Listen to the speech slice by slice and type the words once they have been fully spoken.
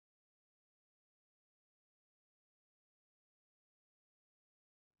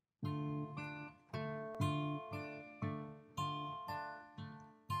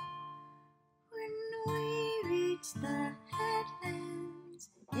reached the headlands,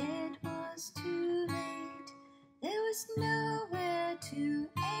 it was too late. There was nowhere to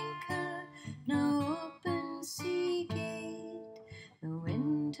anchor, no open sea gate. The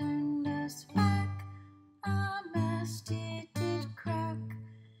wind turned us back, our mast it did crack.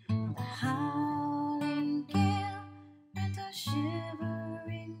 The howling gale rent our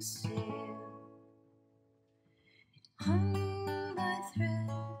shivering sail. It hung by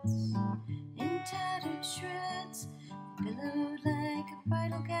threads, in tattered shreds, billowed like a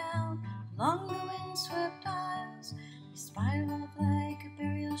bridal gown along the windswept aisles. They spiraled like a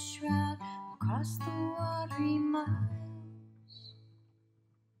burial shroud across the watery miles.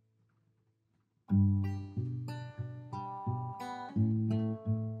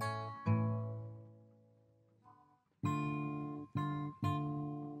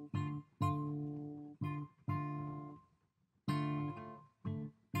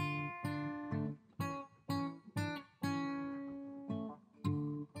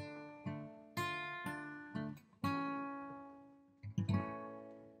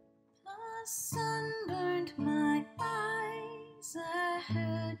 The sun burned my eyes, I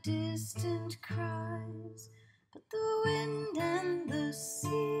heard distant cries, but the wind and the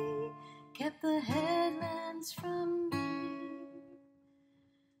sea kept the headlands from me.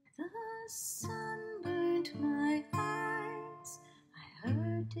 The sun burned my eyes, I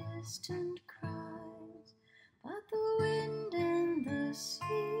heard distant cries, but the wind and the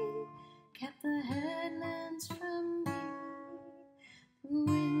sea kept the headlands from me. The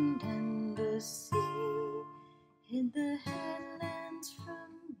wind and the sea hid the headlands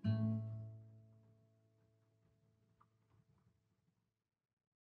from me.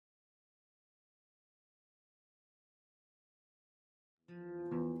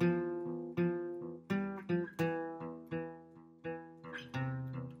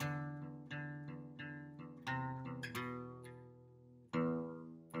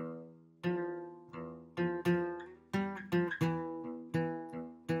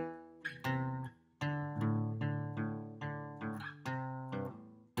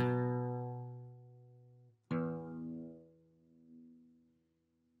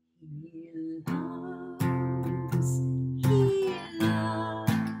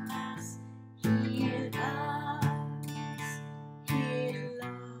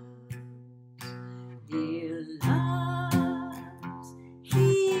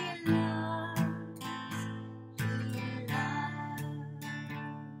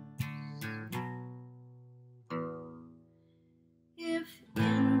 If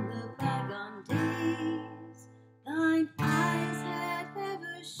in the bygone days thine eyes had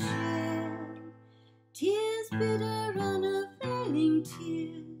ever shed tears bitter, unavailing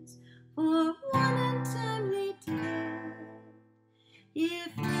tears for one untimely dead,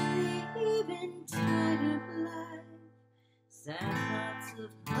 if in the eventide of life sad thoughts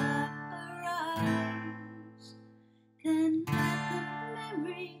of love arise, then let the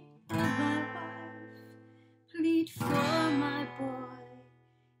memory of my wife plead for my boy.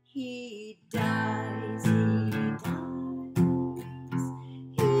 He dies, he dies,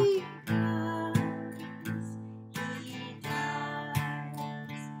 he dies, he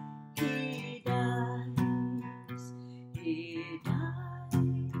dies, he dies, he dies,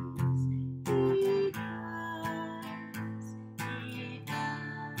 he dies, he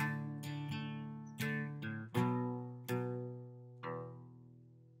dies.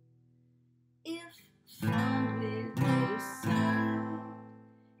 If fondly laid aside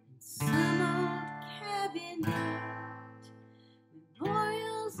in some old cabinet,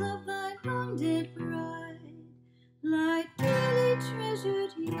 memorials of thy long dead bride lie dearly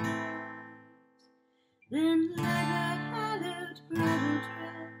treasured yet, then let her hallowed bridal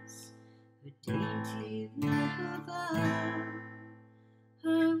dress, her dainty little glove,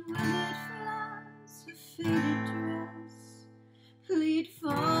 her withered flowers, her faded dress, plead for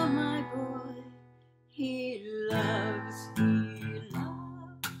my boy. He loves, he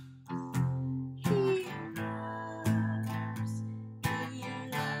loves, he loves, he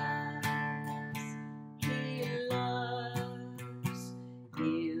loves,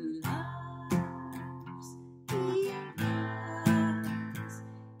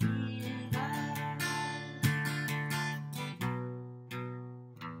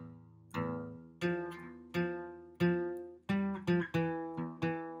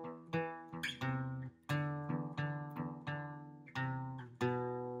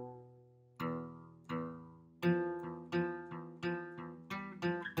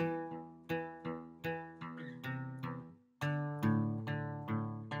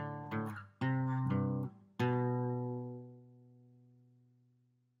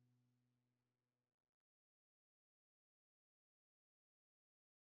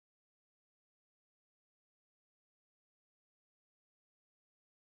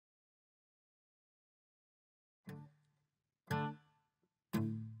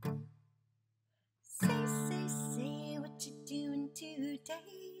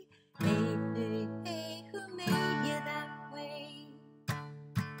 today? Hey, hey, hey, who made you that way?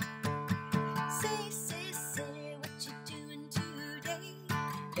 Say, say, say, what you doing today?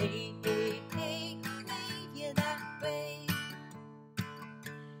 Hey, hey, hey, who made you that way?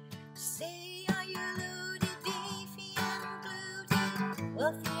 Say, are you loaded, beefy and bloated,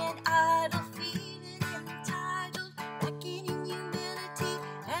 wealthy and idle, feeling entitled, lacking in humility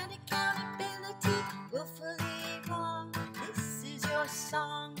and accountability, willfully wrong? This is your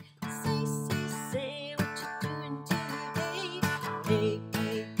song. Say, say, say, what you doing today? Hey,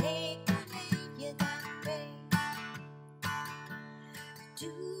 hey, hey, who made you that way? Do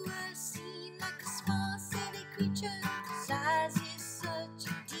I seem like a small, silly creature? Size is such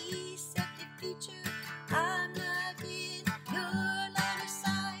a deceptive feature. I'm not in your lighter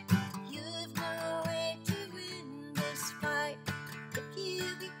side. You've no way to win this fight. If you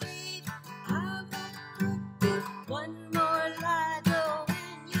behave, I won't hurt you. One more lie, though,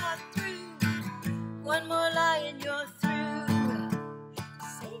 and you're through. One more lie and you're through.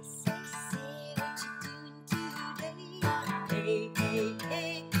 Say, say, say, what you doing today? Hey, hey,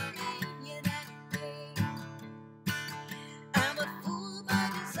 hey, who made you that way? I'm a fool by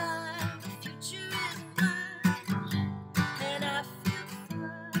design, the future is mine, and I feel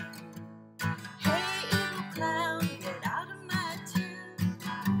fine. Hey, evil clown, get out of my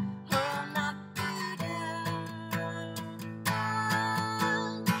town, or I'll knock you down.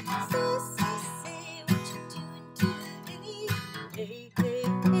 Say, say, say, what you doing today? Hey, hey, hey,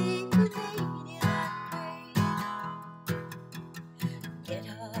 who made you that way? Get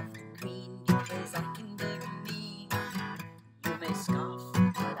off the green because I can be mean. You may scoff,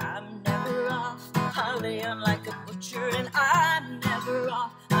 but I'm never off. I lay on like a butcher and I'm never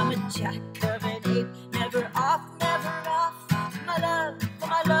off. I'm a jack of an ape, never off, never off. My love, for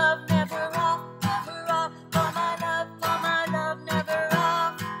my love, never off, never off. For my love, never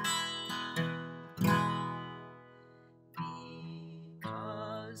off.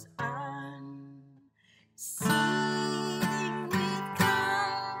 Because I'm seething with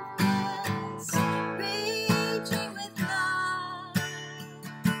confidence, raging with love,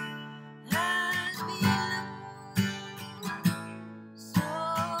 as below, so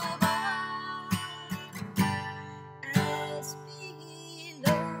high, as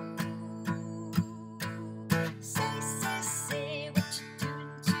below. Say, say, say, what you doing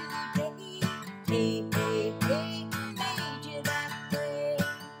today? Hey, hey, hey, who made you that way?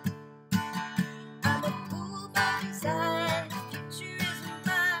 I'm a fool by design, the future is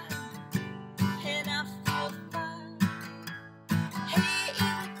mine, and I feel fine. Hey,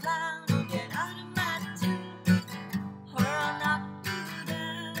 evil clown, get out of my town, or I'll knock you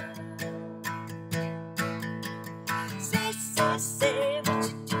down. Say, say, say, what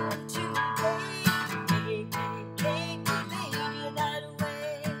you doing today? Hey, hey, hey, who made you that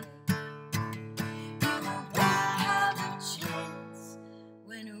way? You won't have a chance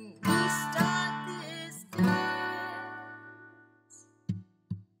when we start this dance.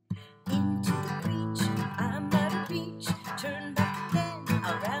 Into the breach, I'm out of reach. Turn back then,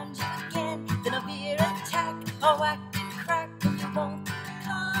 I'll round you again. Then I'll veer attack, I'll whack and crack, and you won't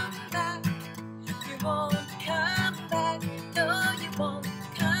come back. You won't come back, no, you won't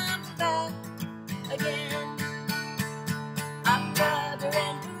come back again. I'm rubber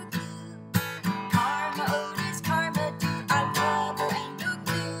and you're glue. Karma, Otis, karma, do. I'm rubber and you're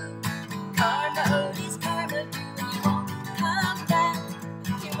glue. Karma, Otis, karma, do. And you won't come back.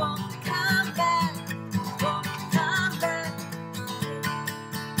 You won't come back. You won't come back.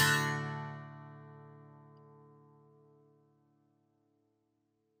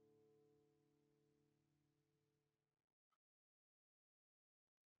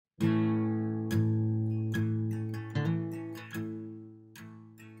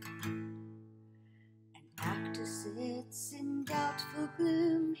 An actor sits in doubtful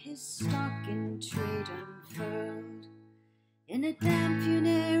gloom, his stock in trade unfurled, in a damp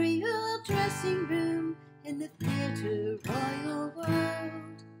funereal dressing room in the theatre royal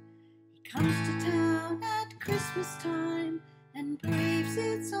world. He comes to town at Christmas time and braves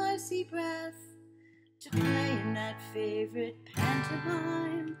its icy breath to play in that favorite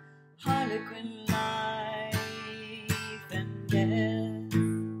pantomime, Harlequin life and death.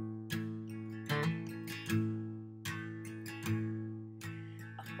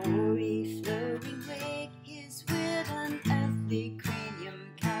 A hoary flowing wig, his with unearthly cranium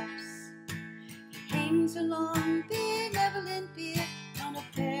caps. He hangs a long benevolent beard on a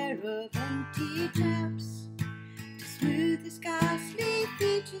pair of empty chaps. To smooth his ghastly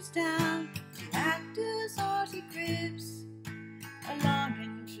features down, the actor's haughty cribs. A long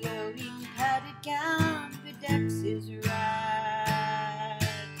and flowing padded gown bedecks his right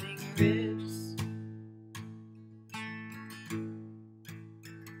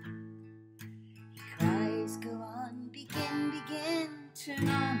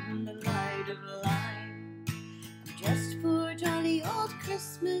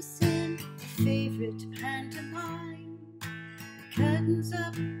Christmas in a favorite pantomime. The curtains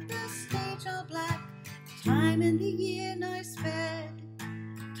up, the stage all black. Time in the year nigh sped.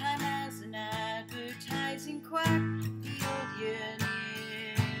 Time as an advertising quack. The old year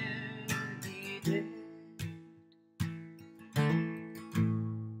nearly dead.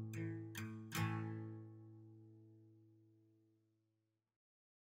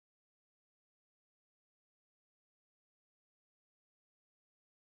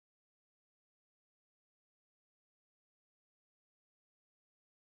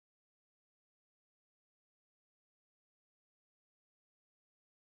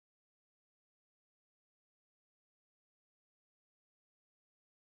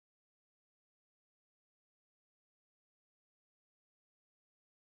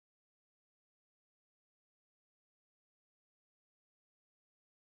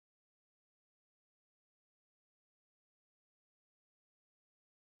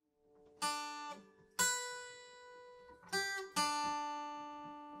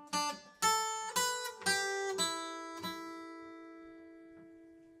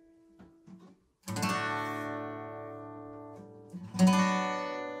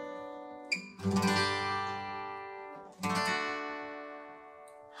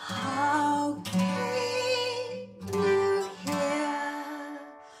 How came you here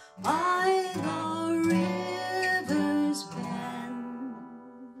by the river's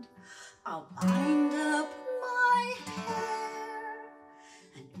bend? I'll bind up my hair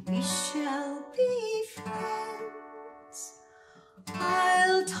and we shall be friends.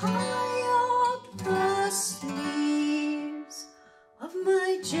 I'll tie up the sleeves of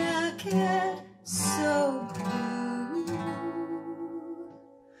my jacket so blue,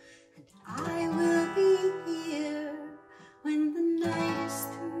 and I will be here when the night is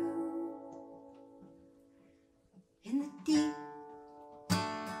through. In the deep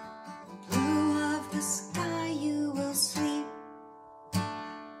blue of the sky you will sleep.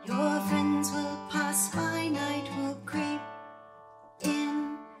 Your friends will pass by, night will creep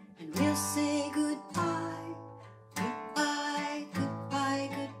in, and we'll say goodbye, goodbye, goodbye,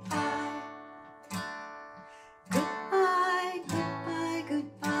 goodbye. Goodbye, goodbye,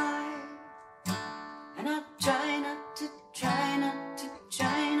 goodbye. And I'll try not to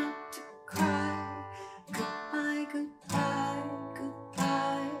cry. Goodbye, goodbye,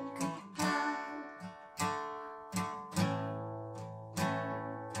 goodbye, goodbye.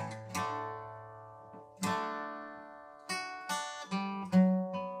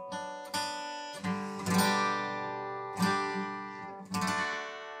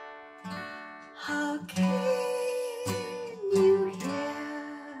 How came you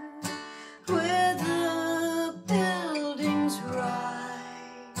here where the buildings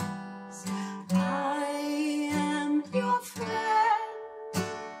rise? I am your friend,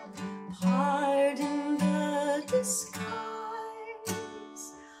 pardon the disguise.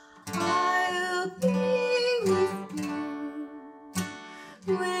 I'll be with you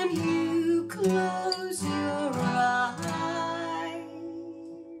when you close your eyes.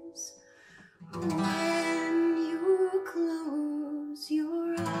 When you close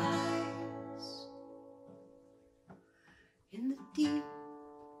your eyes. In the deep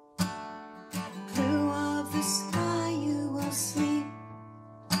blue of the sky you will sleep.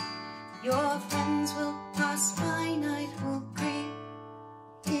 Your friends will pass by, night will creep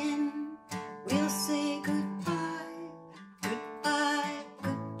in. We'll say goodbye, goodbye,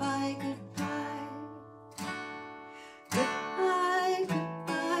 goodbye, goodbye. Goodbye,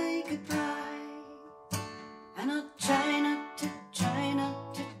 goodbye, goodbye. And I'll try not to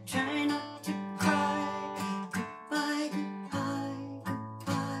cry. Goodbye, goodbye,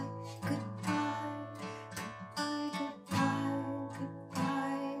 goodbye, goodbye. Goodbye, goodbye,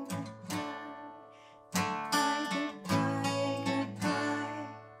 goodbye, goodbye. Goodbye,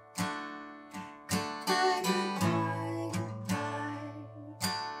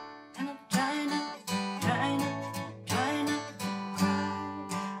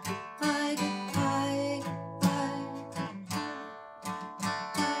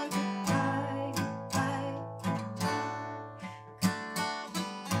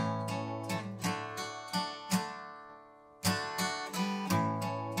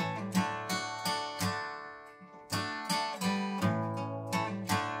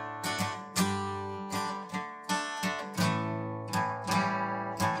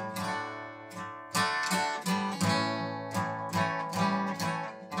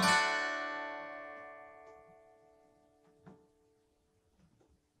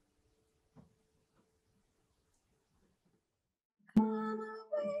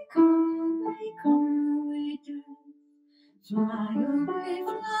 Fly away,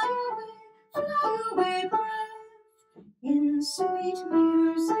 breath. In sweet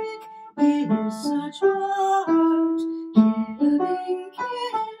music, it is such art, killing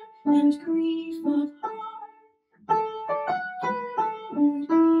care and grief of heart, and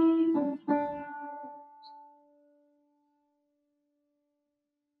grief of heart.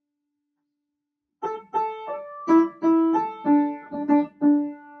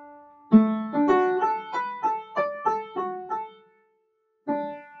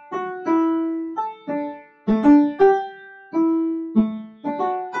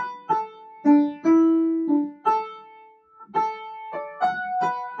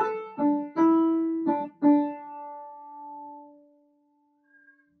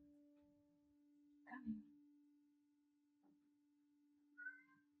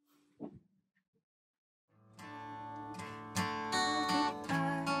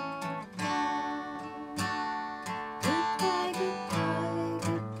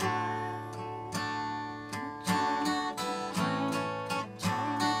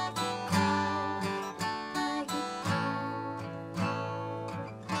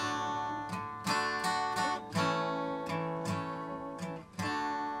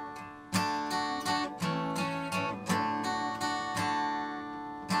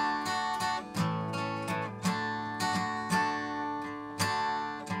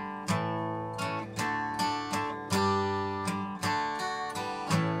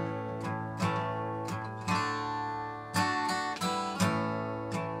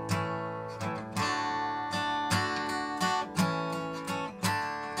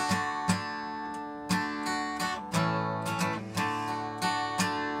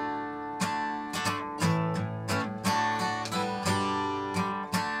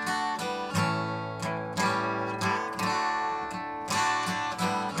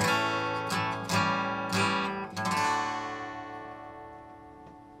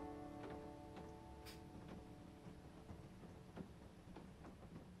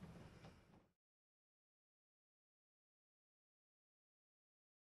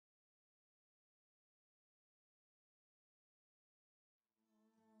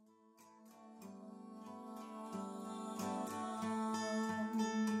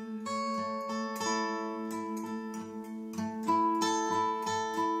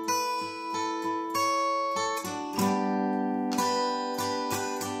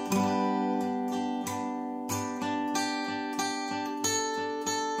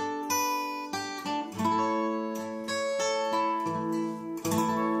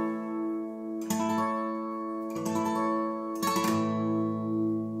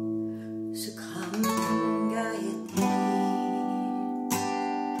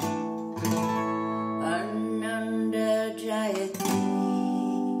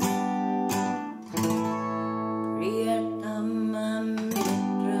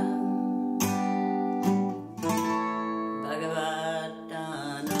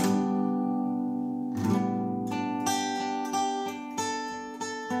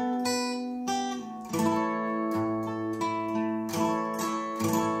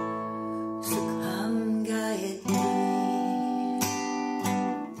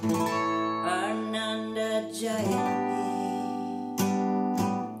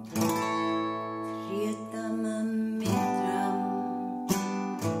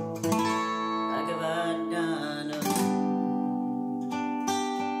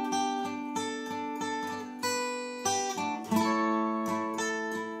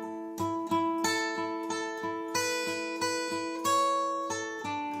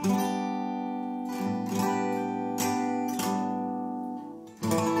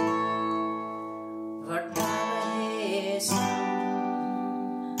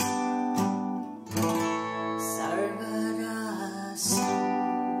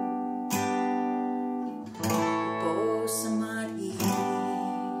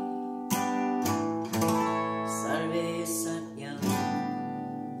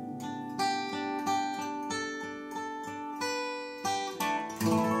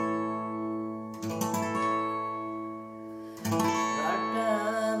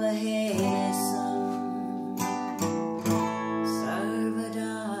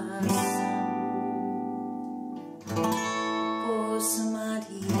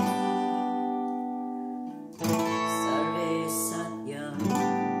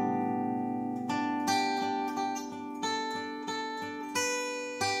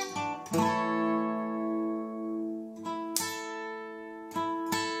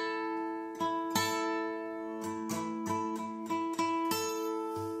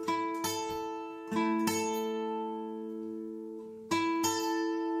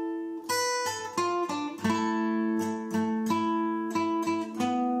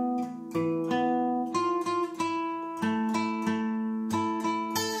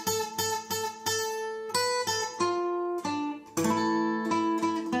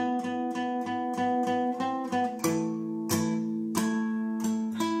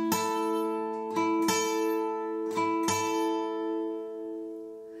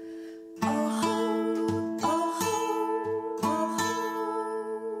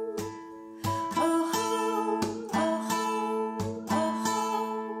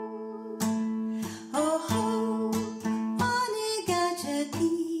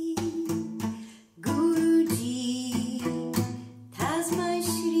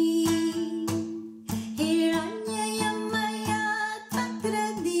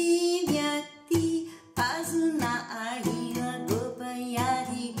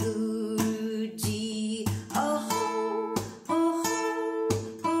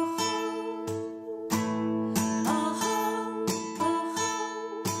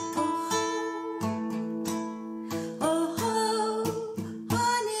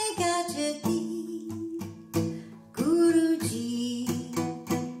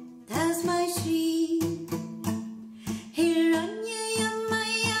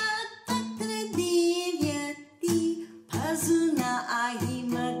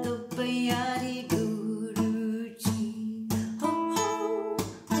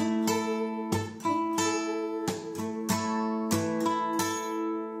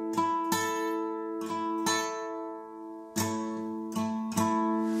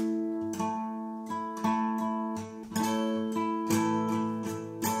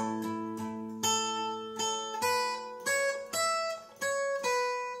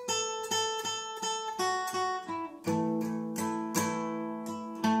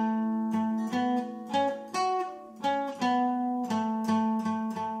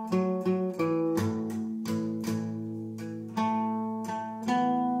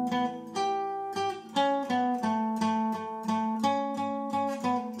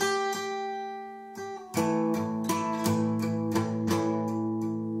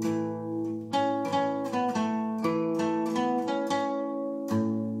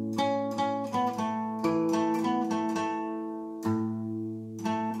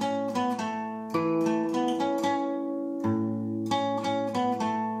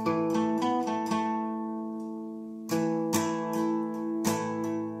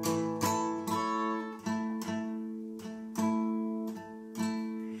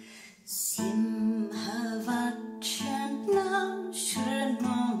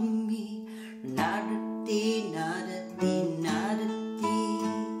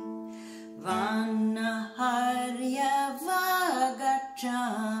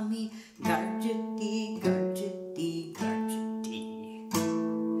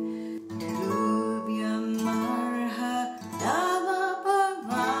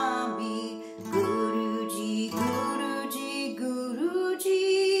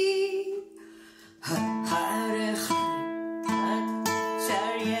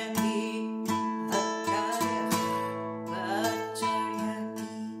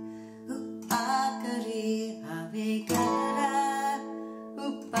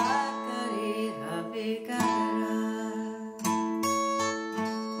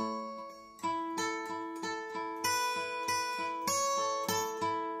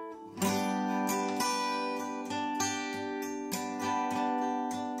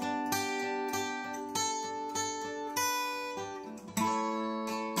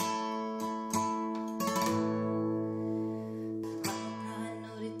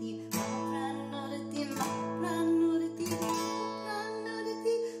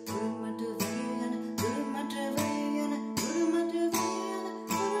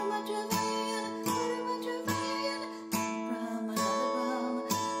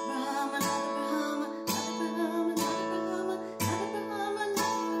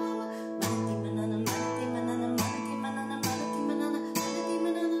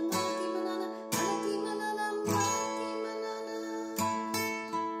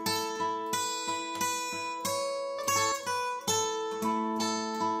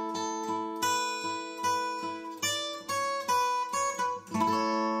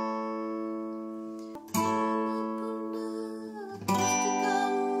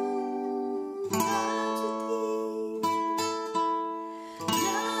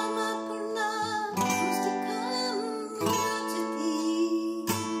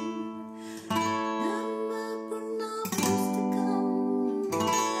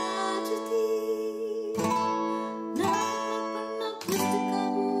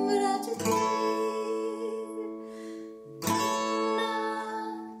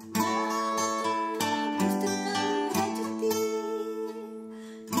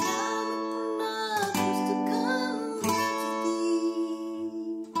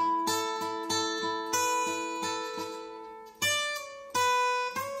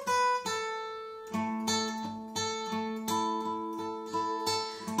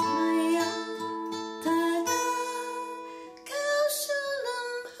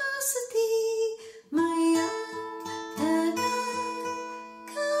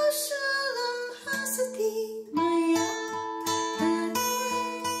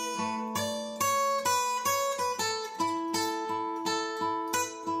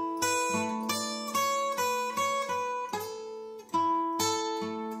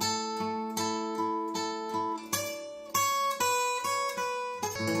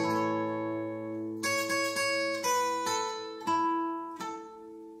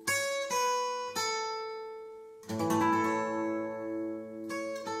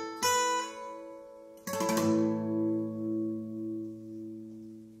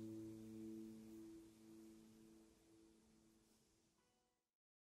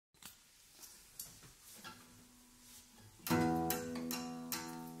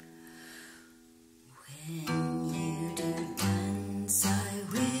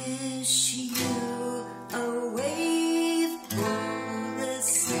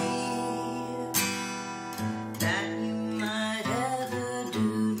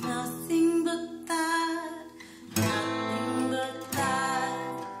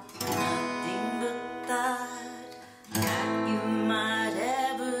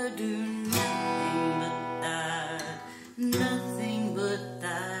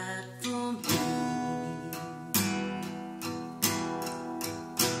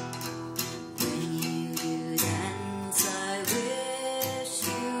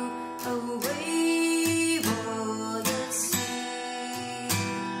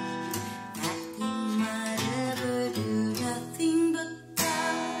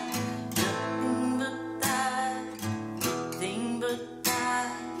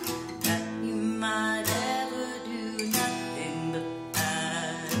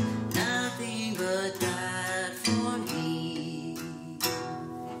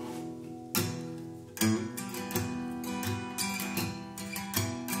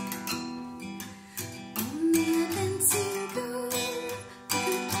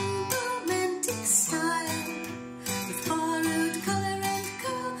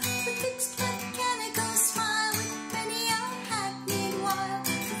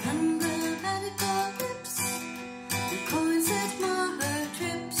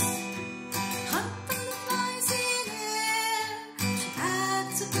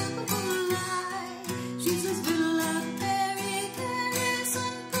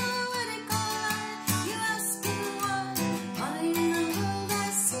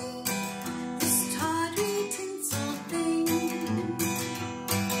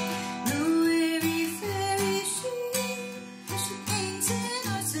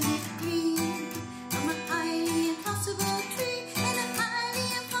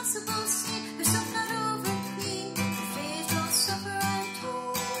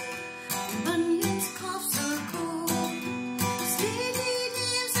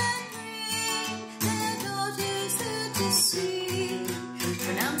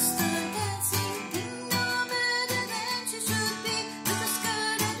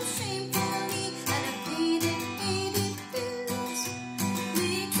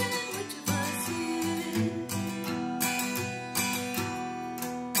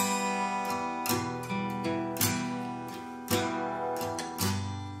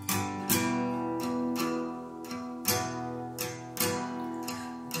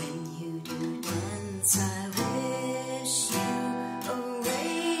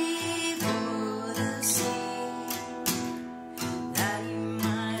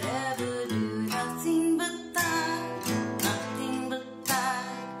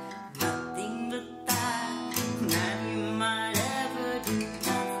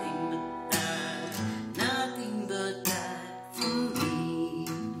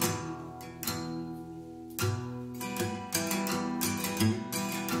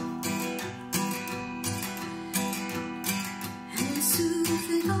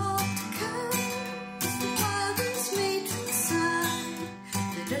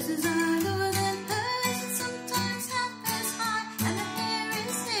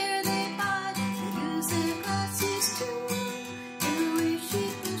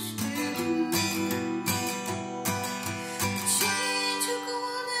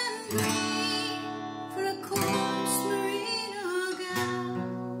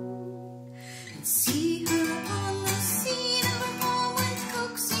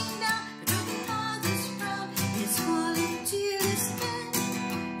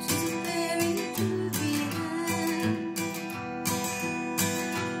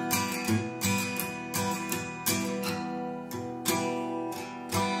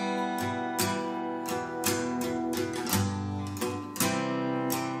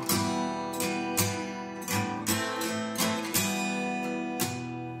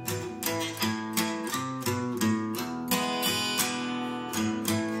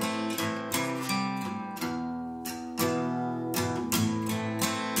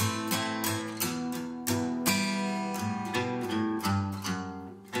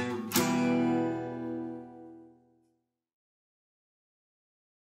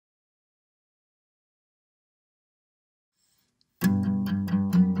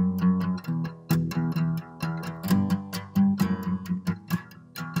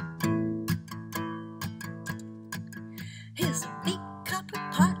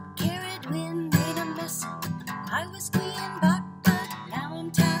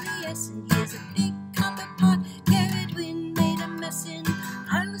 taliesin. Here's a big copper pot, carrot wind made a mess in.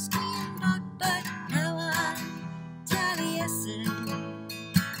 I was being bought, but now I'm taliesin.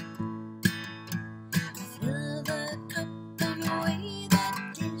 Fill the cup and weigh that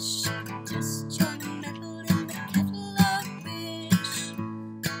dish. Test your metal in the kettle of fish.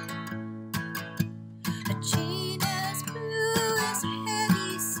 A chain as blue as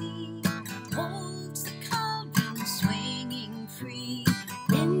heavy sea holds the cauldron swinging free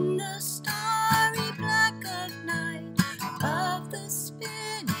in the starry black of night. Above the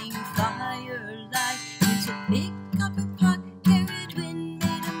spinning firelight, it's a big copper pot, carrot wind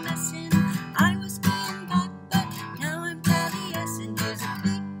made a mess in. I was being bought, but now I'm taliesin. Here's a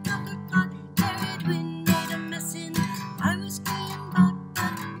big copper pot, carrot wind made a mess in. I was being bought,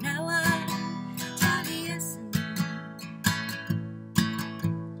 but now I'm taliesin.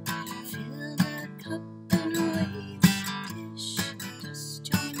 Fill the cup and weigh the dish. Just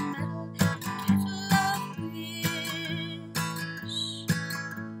your metal kettle of fish.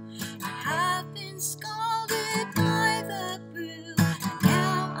 I have been scalded by the brew, and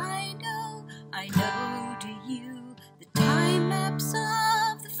now I know, do you, the time maps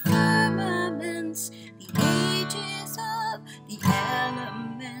of the firmaments, the ages of the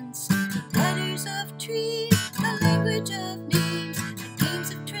elements, the letters of trees, the language of names, the games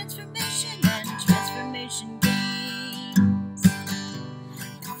of transformation and transformation games,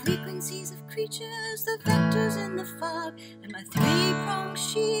 the frequencies of creatures, the vectors in the fog, and my three-pronged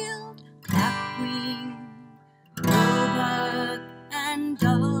shield, lapwing, roebuck, and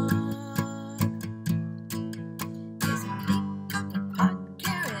dog. Here's a big copper pot,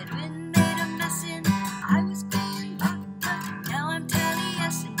 carrot wind made a mess in. I was being bought, but now I'm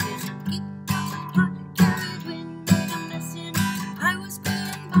taliesin. Here's a big copper pot, carrot wind made a mess in. I was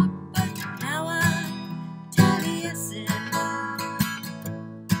being bought, but now I'm taliesin.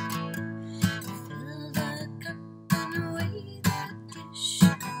 Fill the cup and weigh that dish.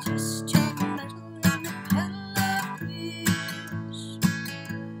 Just your metal in the kettle of fish.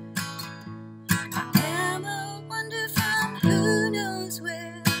 I am a wonder from who knows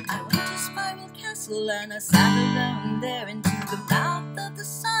where. I went to Spiral Castle and I sat alone there. Into the mouth of the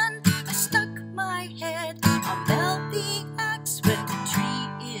sun I stuck my head. I'll melt the axe when the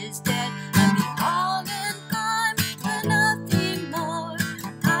tree is dead. I'm the all and gone, but nothing more.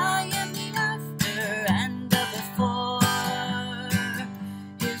 I am the after and the before.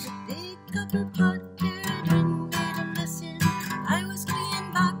 Here's a big copper pot, carrot wind made a mess in. I was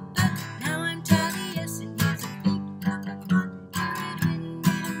being bought, but now I'm taliesin. Here's a big copper pot, carrot wind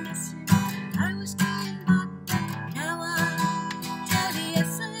made a mess in. I was being bought, but now I'm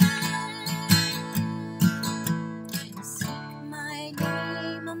taliesin. Seek my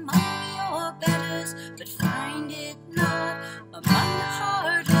name among your betters, but find it not among the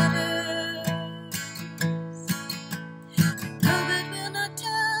hard letters. No, but will not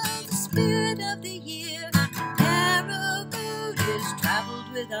tell the spirit of the year. The narrow road is traveled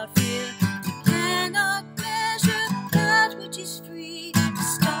without fear. You cannot measure that which is free. The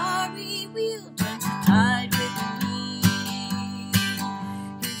starry wheel turns the tide with me.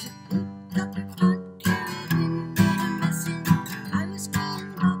 Here's a big copper pot, carrot wind made a mess in. I was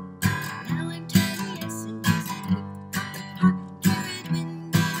being bought, now I'm taliesin. Here's a big copper pot, carrot wind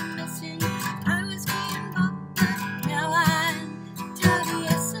made a mess in. I was being bought, now I'm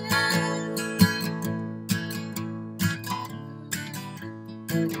taliesin.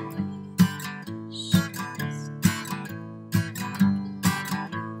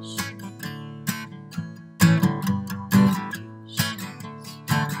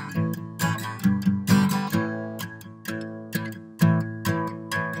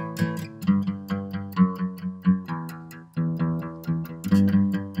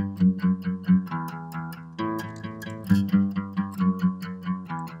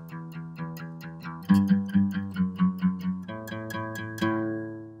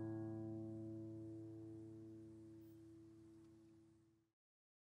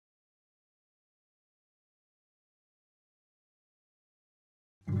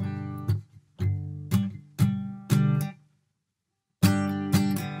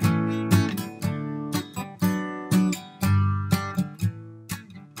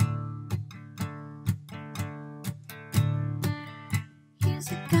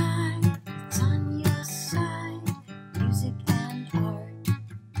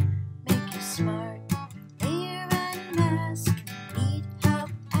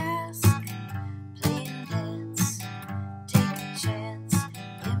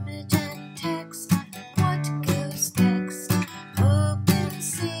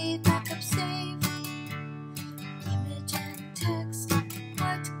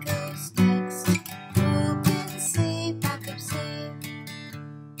 What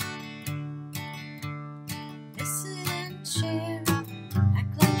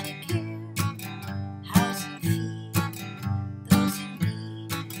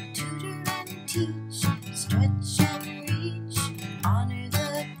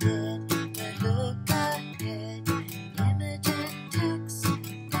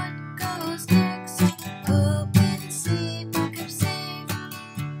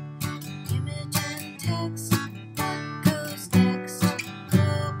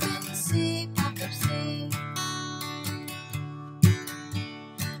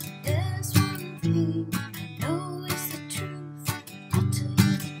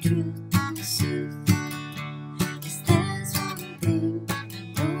truth and the sooth. 'Cause there's one thing I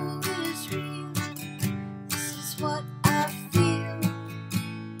know is real. This is what I feel.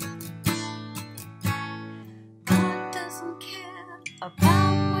 God doesn't care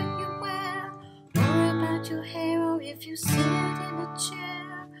about what you wear, or about your hair, or if you sit in a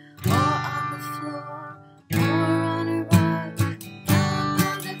chair, or on the floor, or on a rug, or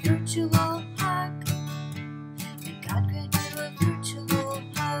on a virtual hug. And God grant you a virtual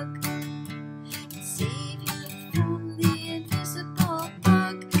hug and save you from the invisible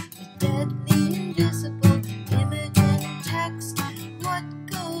bug, the deadly invisible image and text. What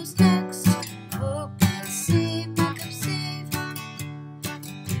goes next? Hope and save, backup save,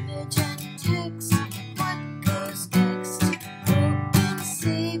 image and text. What goes next? Hope and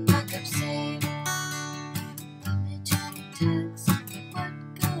save, backup save, image and text. What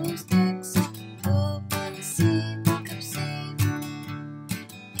goes next? Hope and save, backup save,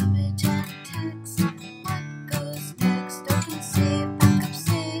 image and text. What goes next? Open save, backup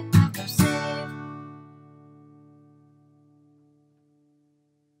save, backup save.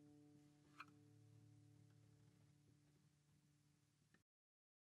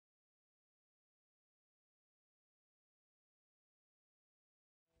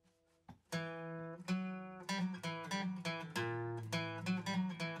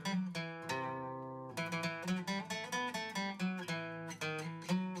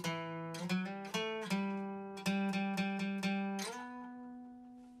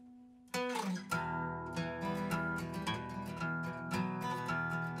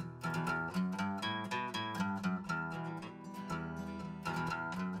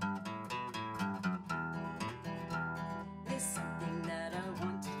 There's something that I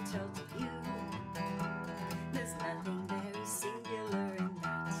want to tell to you. There's nothing very singular in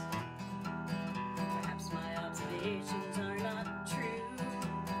that. Perhaps my observations are not true.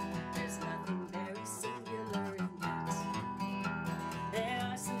 There's nothing very singular in that. There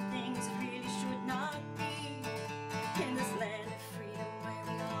are some things that really should not be in this land of freedom where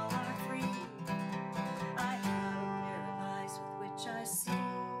we all are free. I have a pair of eyes with which I see.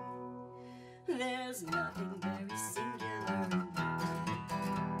 There's nothing very singular in that.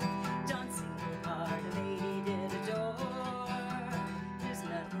 Dancing the part a lady did adore. There's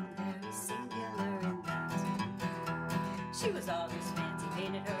nothing very singular in that. She was always fancy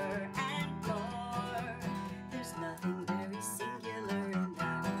painted her and more. There's nothing very singular in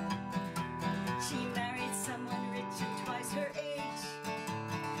that. She married someone rich and twice her age.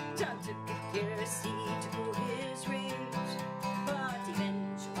 John took a curiosity to cool his rage, but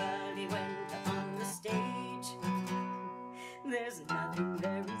eventually went up on the stage. There's nothing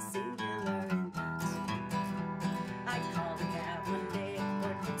very singular in that. I called a cab one day at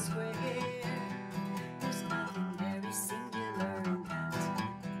Portman Square. There's nothing very singular in that.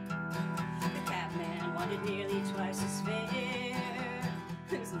 The cabman wanted nearly twice his fare.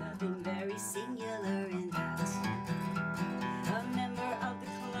 There's nothing very singular in that. A member of the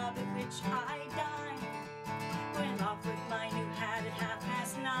club at which I dine went off with my new hat at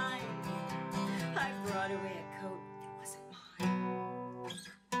 9:30. I brought away a coat, it wasn't mine.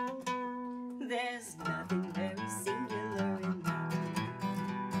 There's nothing very singular in that.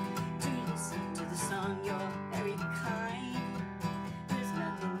 To listen to the song, you're very kind. There's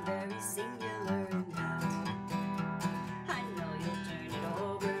nothing very singular in that. I know you'll turn it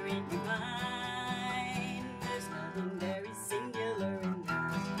over in your mind. There's nothing very singular in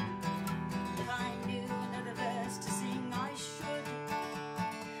that. If I knew another verse to sing, I should.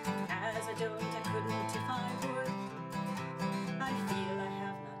 As I don't, I couldn't if I would. I feel I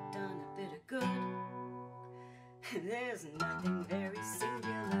have not done a bit of good. There's nothing very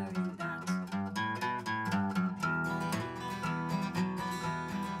singular in that.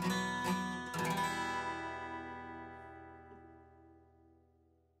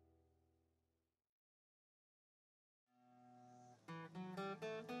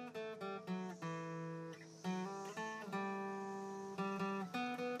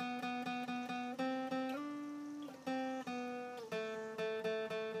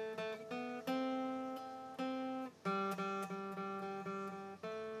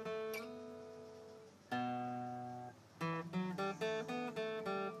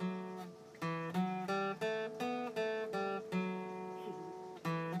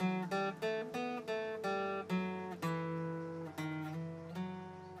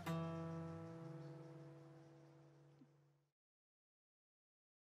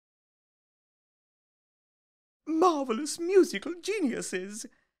 Marvelous musical geniuses!